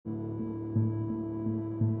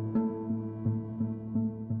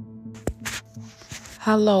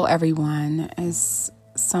Hello, everyone. It's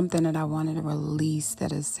something that I wanted to release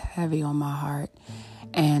that is heavy on my heart.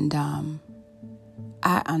 And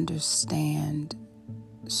I understand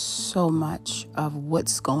so much of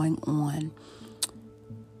what's going on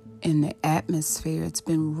in the atmosphere. It's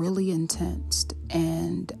been really intense.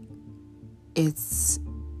 And it's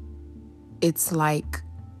like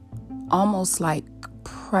almost like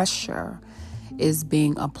pressure is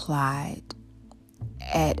being applied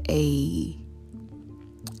at a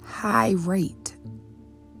high rate,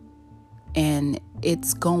 and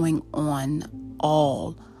it's going on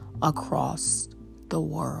all across the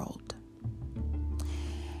world,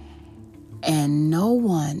 and no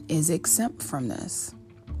one is exempt from this.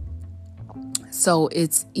 So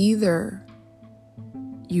it's either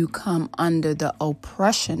you come under the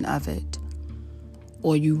oppression of it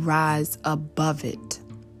or you rise above it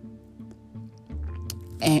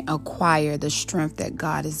and acquire the strength that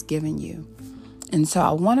God has given you. And so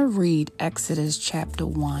I want to read Exodus chapter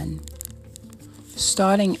 1,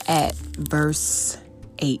 starting at verse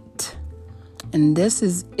 8. And this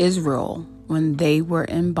is Israel when they were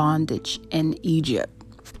in bondage in Egypt.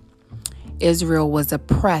 Israel was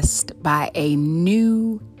oppressed by a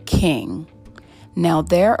new king. Now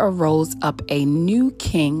there arose up a new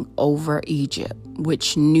king over Egypt,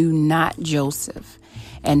 which knew not Joseph.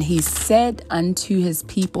 And he said unto his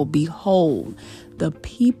people, Behold, the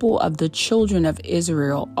people of the children of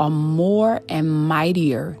Israel are more and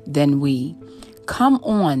mightier than we. Come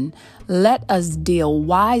on, let us deal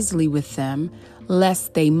wisely with them,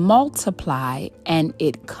 lest they multiply, and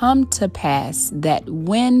it come to pass that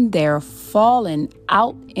when they're fallen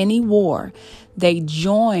out any war, they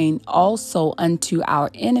join also unto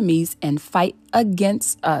our enemies and fight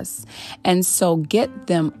against us, and so get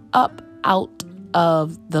them up out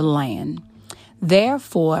of the land.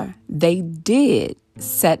 Therefore, they did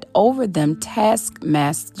set over them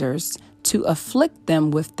taskmasters to afflict them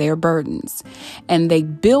with their burdens. And they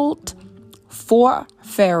built for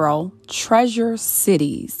Pharaoh treasure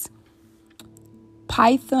cities,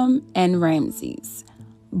 Pithom and Ramses.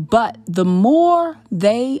 But the more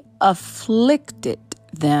they afflicted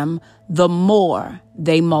them, the more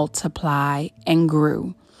they multiplied and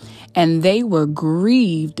grew. And they were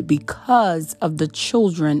grieved because of the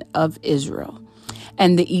children of Israel.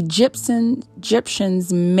 And the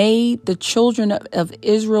Egyptians made the children of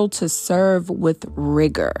Israel to serve with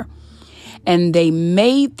rigor. And they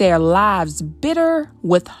made their lives bitter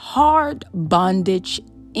with hard bondage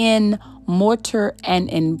in mortar and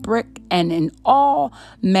in brick and in all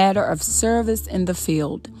matter of service in the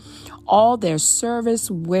field. All their service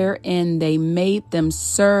wherein they made them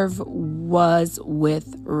serve was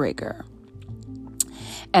with rigor.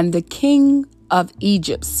 And the king of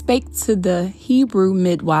Egypt spake to the Hebrew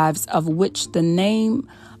midwives, of which the name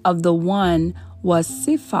of the one was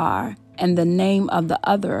Siphar, and the name of the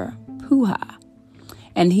other Puah.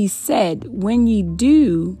 And he said, When ye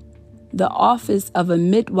do the office of a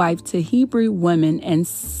midwife to Hebrew women, and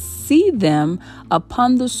see them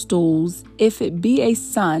upon the stools, if it be a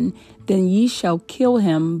son, then ye shall kill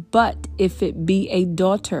him, but if it be a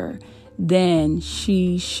daughter, then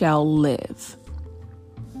she shall live.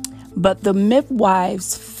 But the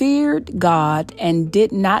midwives feared God and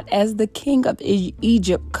did not as the king of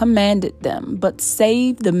Egypt commanded them, but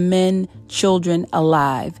saved the men children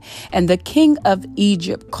alive. And the king of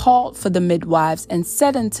Egypt called for the midwives and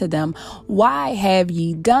said unto them, Why have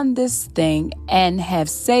ye done this thing, and have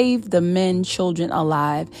saved the men children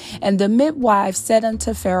alive? And the midwives said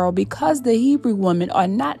unto Pharaoh, Because the Hebrew women are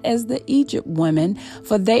not as the Egypt women,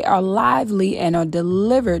 for they are lively and are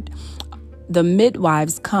delivered. The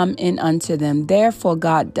midwives come in unto them. Therefore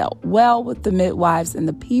God dealt well with the midwives, and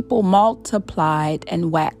the people multiplied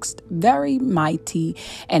and waxed very mighty.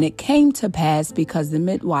 And it came to pass, because the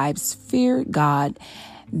midwives feared God,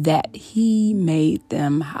 that he made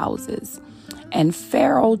them houses. And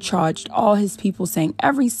Pharaoh charged all his people, saying,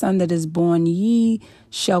 Every son that is born ye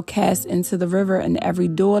shall cast into the river, and every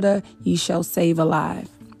daughter ye shall save alive.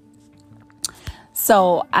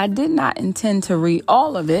 So I did not intend to read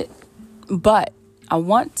all of it, but I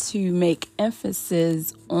want to make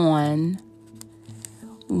emphasis on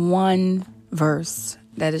one verse,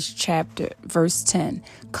 that is verse 10.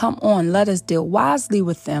 Come on, let us deal wisely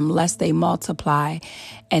with them, lest they multiply.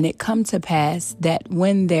 And it come to pass that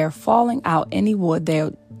when they're falling out any war,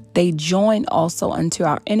 they join also unto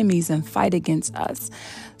our enemies and fight against us.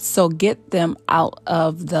 So get them out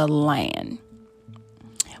of the land.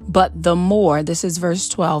 But the more, this is verse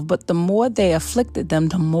 12, but the more they afflicted them,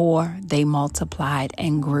 the more they multiplied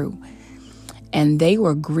and grew. And they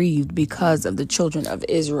were grieved because of the children of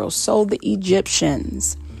Israel. So the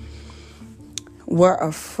Egyptians were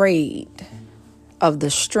afraid of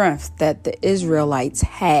the strength that the Israelites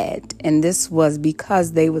had. And this was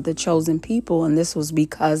because they were the chosen people, and this was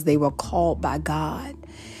because they were called by God.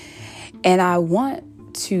 And I want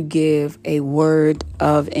to give a word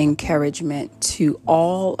of encouragement to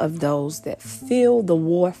all of those that feel the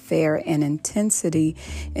warfare and intensity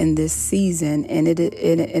in this season. And it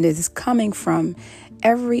is coming from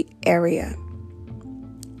every area.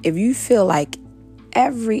 If you feel like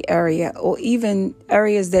every area, or even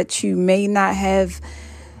areas that you may not have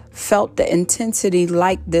felt the intensity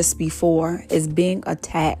like this before, is being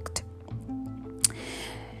attacked.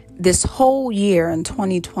 This whole year in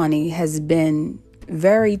 2020 has been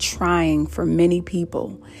very trying for many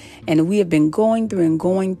people, and we have been going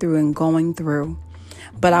through.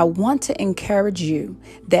 But I want to encourage you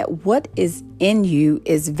that what is in you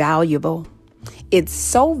is valuable. It's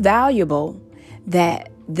so valuable that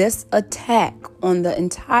this attack on the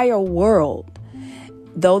entire world,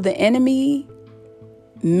 though the enemy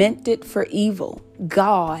meant it for evil,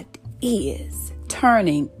 God is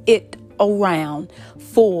turning it around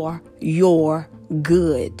for your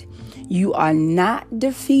good. You are not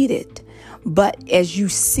defeated, but as you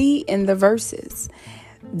see in the verses,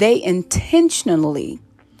 they intentionally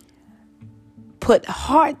put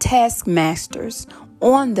hard taskmasters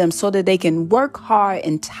on them so that they can work hard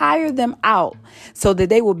and tire them out, so that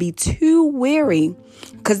they will be too weary,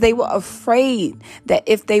 because they were afraid that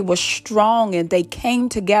if they were strong and they came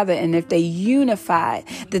together and if they unified,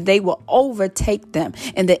 that they will overtake them.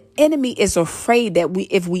 And the enemy is afraid that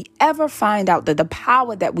if we ever find out that the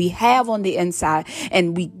power that we have on the inside,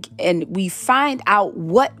 and we find out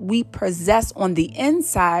what we possess on the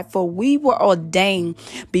inside, for we were ordained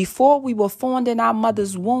before we were formed in our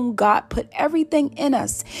mother's womb. God put everything in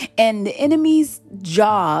us, and the enemy's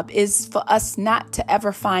job is for us not to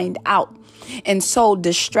ever find out. And so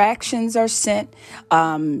distractions are sent,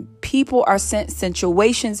 people are sent,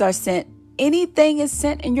 situations are sent, anything is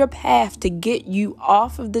sent in your path to get you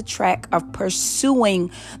off of the track of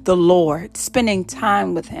pursuing the Lord, spending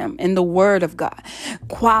time with him in the word of God,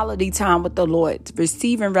 quality time with the Lord,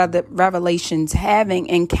 receiving revelations, having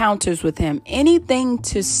encounters with him, anything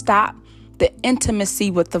to stop the intimacy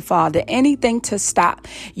with the Father, anything to stop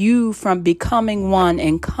you from becoming one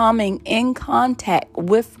and coming in contact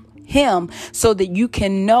with him, so that you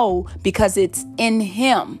can know, because it's in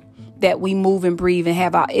him that we move and breathe and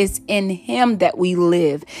have it's in him that we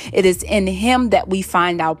live. It is in him that we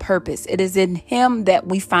find our purpose. It is in him that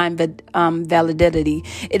we find validity.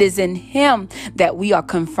 It is in him that we are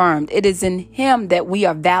confirmed. It is in him that we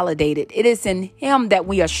are validated. It is in him that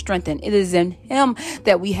we are strengthened. It is in him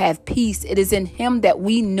that we have peace. It is in him that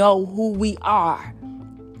we know who we are.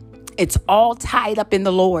 It's all tied up in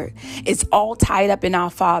the Lord. It's all tied up in our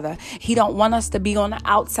Father. He don't want us to be on the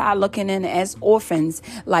outside looking in as orphans,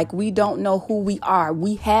 like we don't know who we are.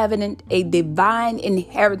 We have a divine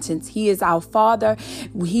inheritance. He is our Father.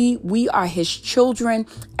 We are his children.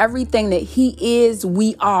 Everything that he is,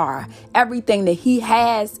 we are. Everything that he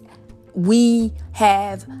has, we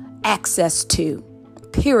have access to.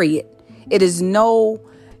 Period. It is no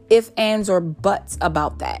ifs, ands, or buts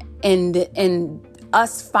about that. And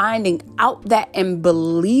us finding out that and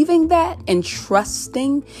believing that and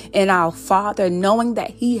trusting in our Father, knowing that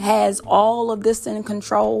he has all of this in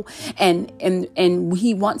control, and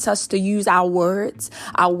he wants us to use our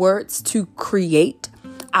words to create,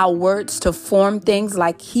 our words to form things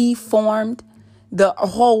like he formed the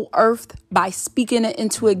whole earth by speaking it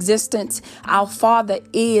into existence. Our Father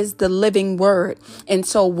is the living word. And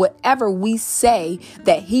so whatever we say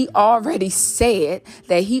that he already said,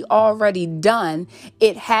 that he already done,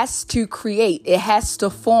 it has to create, it has to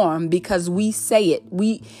form, because we say it.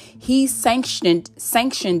 He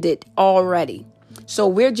sanctioned it already. So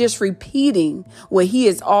we're just repeating what he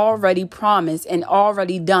has already promised and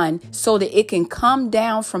already done, so that it can come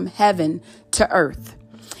down from heaven to earth.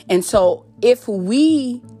 And so if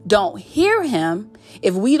we don't hear him,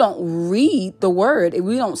 if we don't read the word, if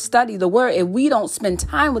we don't study the word, if we don't spend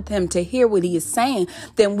time with him to hear what he is saying,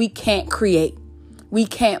 then we can't create. We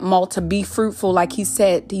can't be fruitful, like he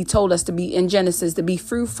said. He told us to be in Genesis, to be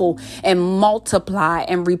fruitful and multiply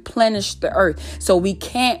and replenish the earth. So we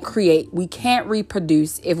can't create, we can't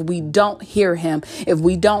reproduce if we don't hear him, if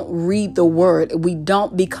we don't read the word, if we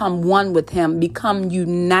don't become one with him, become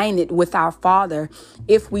united with our Father.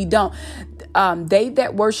 If we don't, they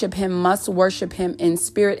that worship him must worship him in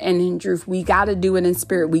spirit and in truth. We got to do it in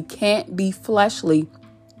spirit. We can't be fleshly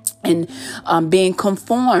and being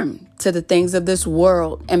conformed to the things of this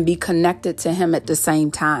world and be connected to him at the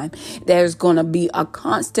same time. There's going to be a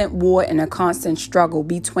constant war and a constant struggle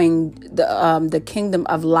between the kingdom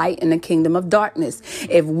of light and the kingdom of darkness.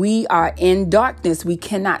 If we are in darkness, we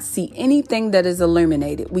cannot see anything that is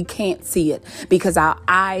illuminated. We can't see it because our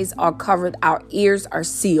eyes are covered, our ears are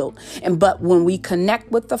sealed. But when we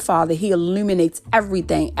connect with the Father, he illuminates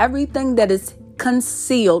everything that is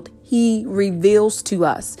concealed. He reveals to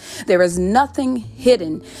us. There is nothing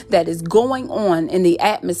hidden that is going on in the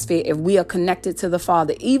atmosphere if we are connected to the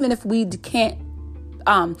Father. Even if we can't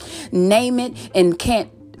name it and can't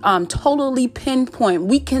totally pinpoint,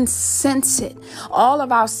 we can sense it. All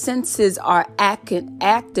of our senses are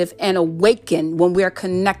active and awakened when we are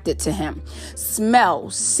connected to him. Smell,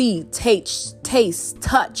 see, taste,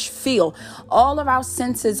 touch, feel. All of our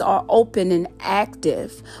senses are open and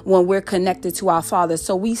active when we're connected to our Father.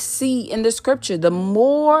 So we see in the scripture, the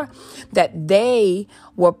more that they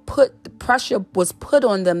were pressure was put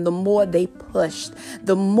on them, the more they pushed.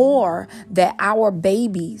 The more that our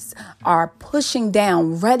babies are pushing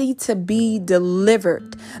down, ready to be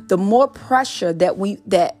delivered, the more pressure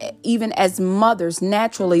that even as mothers,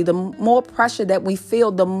 naturally, the more pressure that we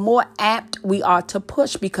feel, the more apt we are to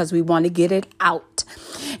push because we want to get it out.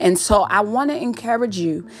 And so I want to encourage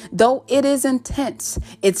you, though it is intense,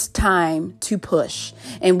 it's time to push.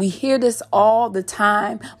 And we hear this all the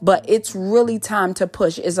time, but it's really time to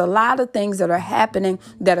push. There's a lot of things that are happening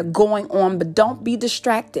that are going on, but don't be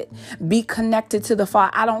distracted. Be connected to the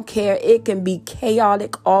Father. I don't care. It can be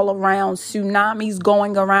chaotic all around, tsunamis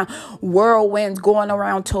going around, whirlwinds going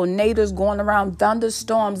around, tornadoes going around,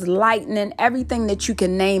 thunderstorms, lightning, everything that you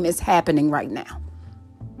can name is happening right now.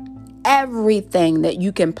 Everything that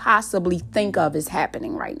you can possibly think of is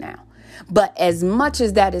happening right now. But as much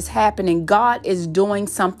as that is happening, God is doing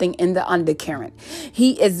something in the undercurrent.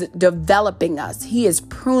 He is developing us. He is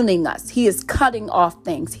pruning us. He is cutting off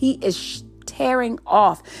things. He is tearing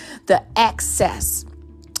off the excess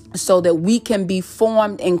so that we can be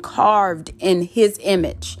formed and carved in his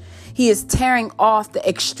image. He is tearing off the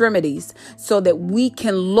extremities so that we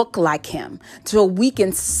can look like him, so we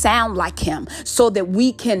can sound like him, so that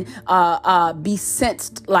we can be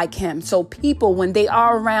sensed like him. So people, when they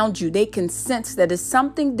are around you, they can sense that it's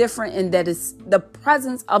something different and that is the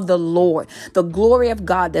presence of the Lord, the glory of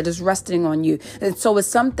God that is resting on you. And so it's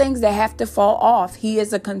some things that have to fall off. He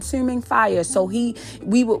is a consuming fire. So we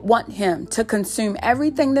would want him to consume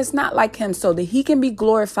everything that's not like him so that he can be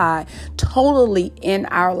glorified totally in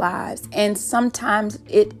our lives. And sometimes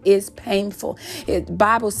it is painful. The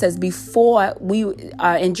Bible says before we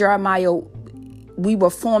in Jeremiah, we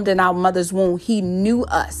were formed in our mother's womb, he knew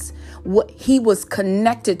us. What he was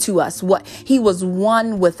connected to us, what he was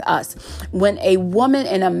one with us. When a woman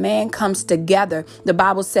and a man comes together, the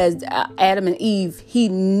Bible says Adam and Eve, he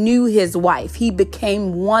knew his wife. He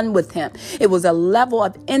became one with him. It was a level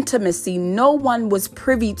of intimacy no one was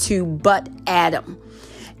privy to but Adam.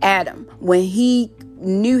 Adam, when he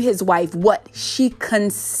knew his wife, what she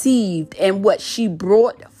conceived and what she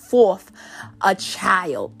brought forth, a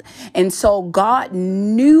child. And so God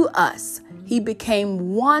knew us. He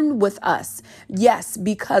became one with us. Yes,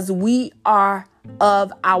 because we are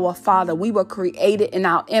of our Father. We were created in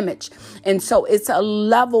our image. And so it's a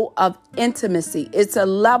level of intimacy. It's a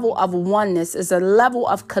level of oneness. It's a level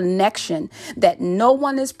of connection that no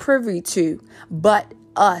one is privy to but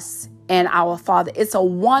us and our Father. It's a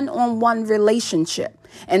one-on-one relationship.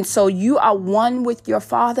 And so you are one with your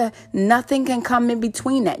Father. Nothing can come in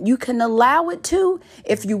between that. You can allow it to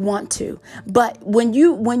if you want to. But when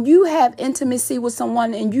you have intimacy with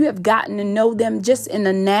someone and you have gotten to know them just in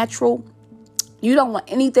a natural, you don't want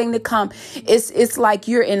anything to come. It's like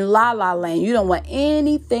you're in la la land. You don't want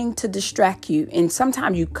anything to distract you. And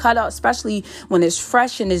sometimes you cut off, especially when it's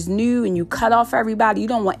fresh and it's new and you cut off everybody. You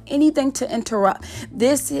don't want anything to interrupt.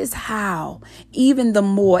 This is how even the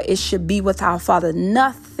more it should be with our Father.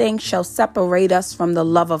 Nothing shall separate us from the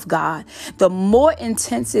love of God. The more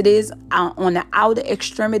intense it is on the outer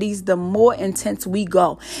extremities, the more intense we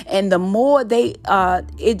go. And the more the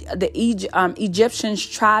Egyptians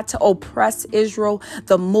tried to oppress Israel,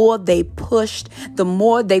 the more they pushed, the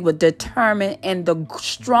more they were determined, and the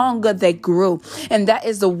stronger they grew. And that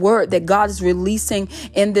is the word that God is releasing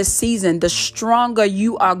in this season. The stronger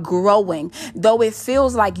you are growing, though it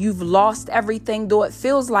feels like you've lost everything, though it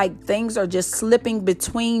feels like things are just slipping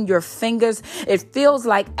between between your fingers. It feels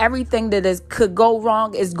like everything that could go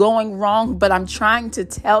wrong is going wrong. But I'm trying to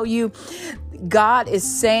tell you, God is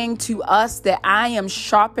saying to us that I am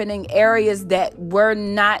sharpening areas that were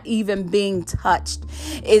not even being touched.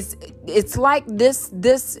 It's like this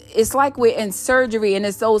it's like we're in surgery, and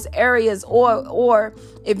it's those areas, or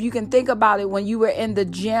if you can think about it, when you were in the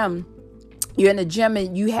gym. You're in the gym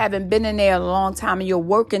and you haven't been in there a long time, and you're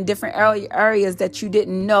working different areas that you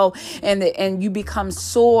didn't know, and you become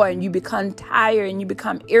sore, and you become tired, and you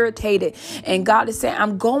become irritated. And God is saying,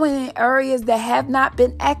 I'm going in areas that have not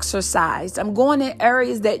been exercised. I'm going in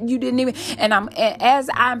areas that you didn't even, and as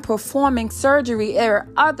I'm performing surgery, there are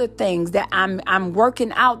other things that I'm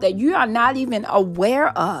working out that you are not even aware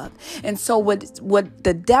of. And so what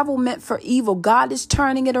the devil meant for evil, God is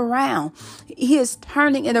turning it around. He is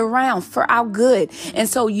turning it around for our good. And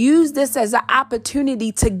so use this as an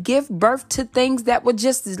opportunity to give birth to things that were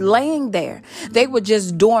just laying there. They were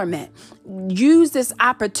just dormant. Use this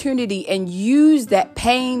opportunity and use that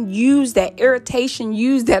pain, use that irritation,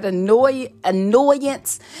 use that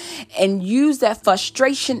annoyance, and use that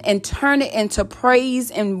frustration and turn it into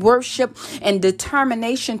praise and worship and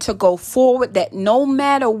determination to go forward, that no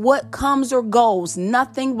matter what comes or goes,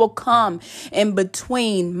 nothing will come in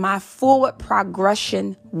between my forward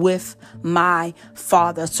progression with my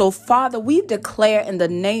Father. So, Father, we declare in the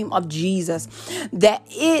name of Jesus that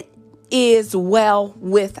it is well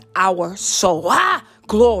with our soul.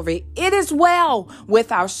 Glory. It is well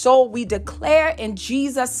with our soul. We declare in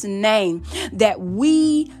Jesus' name that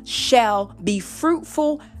we shall be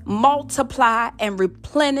fruitful, multiply, and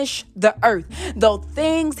replenish the earth. Though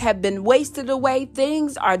things have been wasted away,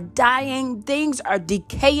 things are dying, things are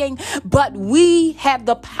decaying, but we have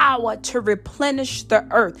the power to replenish the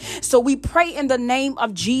earth. So we pray in the name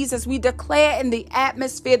of Jesus. We declare in the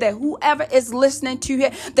atmosphere that whoever is listening to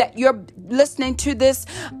here, that you're listening to this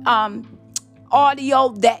audio,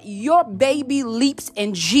 that your baby leaps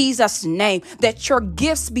in Jesus' name, that your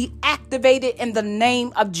gifts be activated in the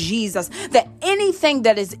name of Jesus, that anything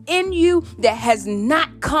that is in you that has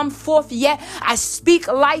not come forth yet, I speak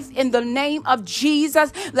life in the name of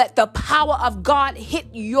Jesus. Let the power of God hit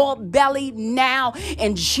your belly now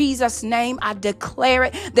in Jesus' name. I declare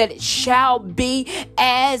it that it shall be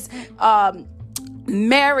as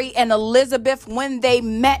Mary and Elizabeth, when they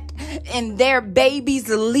met and their babies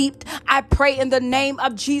leaped. I pray in the name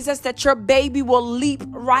of Jesus that your baby will leap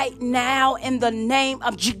right now in the name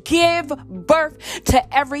of Jesus. Give birth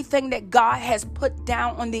to everything that God has put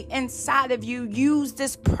down on the inside of you. Use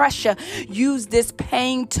this pressure, use this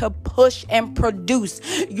pain to push and produce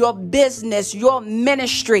your business, your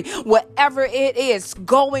ministry, whatever it is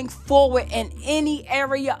going forward in any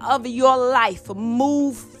area of your life.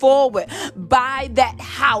 Move forward. Buy that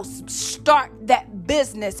house, start that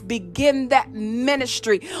business, begin that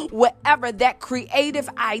ministry, whatever that creative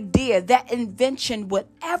idea, that invention,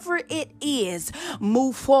 whatever it is,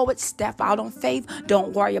 move forward, step out on faith.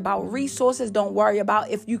 Don't worry about resources. Don't worry about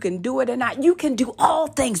if you can do it or not. You can do all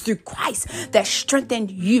things through Christ that strengthen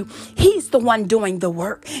you. He's the one doing the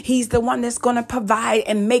work. He's the one that's going to provide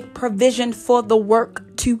and make provision for the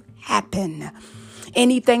work to happen.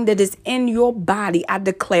 Anything that is in your body, I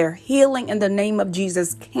declare healing in the name of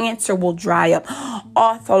Jesus. Cancer will dry up.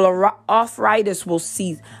 Arthritis will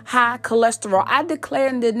cease. High cholesterol. I declare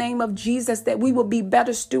in the name of Jesus that we will be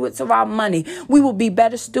better stewards of our money. We will be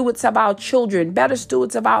better stewards of our children, better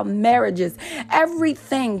stewards of our marriages.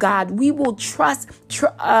 Everything, God, we will trust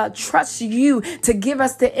you to give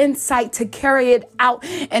us the insight to carry it out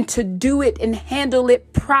and to do it and handle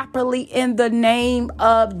it properly in the name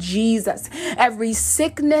of Jesus. Every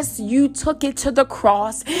sickness, you took it to the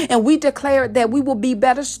cross, and we declare that we will be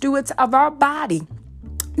better stewards of our body,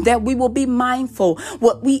 that we will be mindful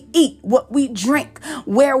what we eat, what we drink,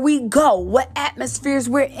 where we go, what atmospheres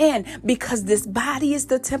we're in, because this body is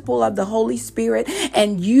the temple of the Holy Spirit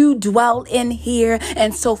and you dwell in here.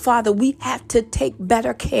 And so, Father, we have to take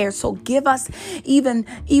better care. So give us even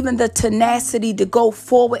the tenacity to go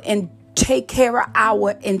forward and take care of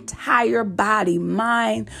our entire body,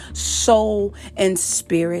 mind, soul, and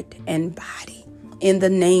spirit and body. In the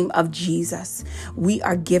name of Jesus, we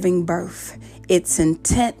are giving birth. It's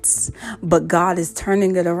intense, but God is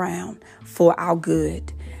turning it around for our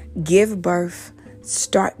good. Give birth,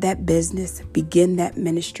 start that business, begin that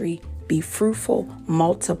ministry, be fruitful,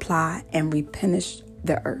 multiply, and replenish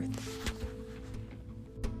the earth.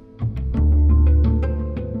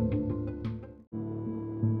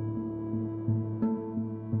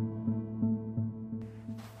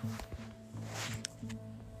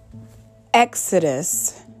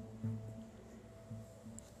 Exodus,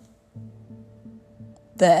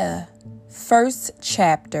 the 1st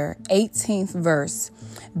chapter, 18th verse,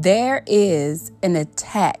 there is an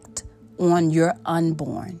attack on your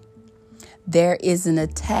unborn. There is an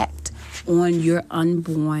attack on your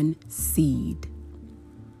unborn seed.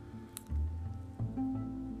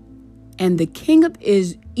 And the king of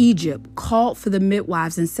Egypt called for the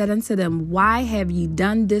midwives and said unto them, why have ye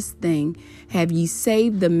done this thing? Have ye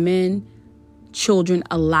saved the men, children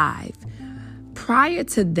alive? Prior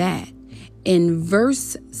to that, in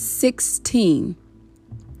verse 16,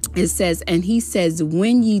 it says, and he says,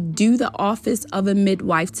 when ye do the office of a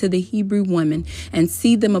midwife to the Hebrew women and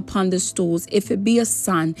see them upon the stools, if it be a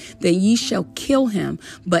son, then ye shall kill him.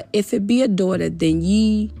 But if it be a daughter, then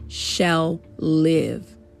ye shall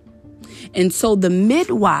live. And so the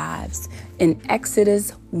midwives in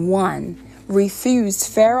Exodus 1 refused.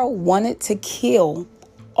 Pharaoh wanted to kill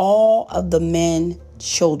all of the men,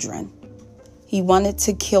 children. He wanted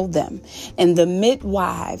to kill them. And the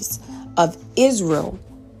midwives of Israel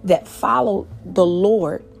that followed the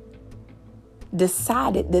Lord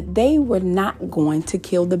decided that they were not going to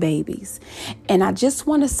kill the babies. And I just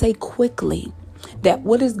want to say quickly that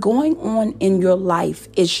what is going on in your life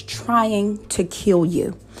is trying to kill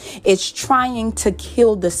you. It's trying to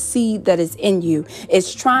kill the seed that is in you.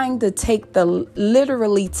 It's trying to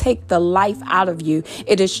literally take the life out of you.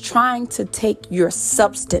 It is trying to take your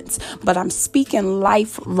substance. But I'm speaking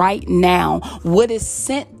life right now. What is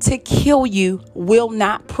sent to kill you will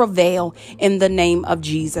not prevail in the name of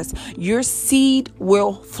Jesus. Your seed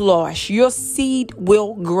will flourish. Your seed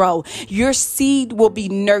will grow. Your seed will be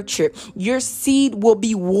nurtured. Your seed will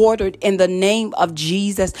be watered in the name of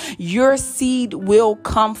Jesus. Your seed will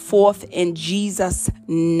come forth in Jesus'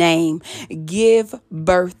 name. Give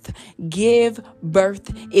birth. Give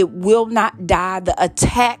birth. It will not die. The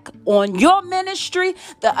attack on your ministry,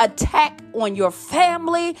 the attack on your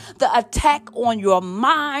family, the attack on your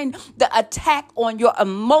mind, the attack on your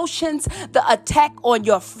emotions, the attack on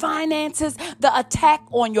your finances, the attack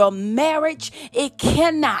on your marriage, it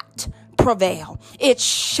cannot prevail. It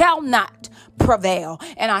shall not prevail.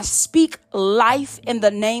 And I speak life in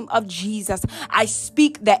the name of Jesus. I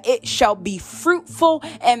speak that it shall be fruitful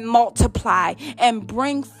and multiply and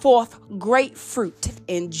bring forth great fruit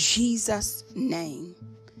in Jesus' name.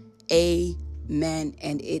 Amen.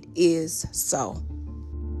 And it is so.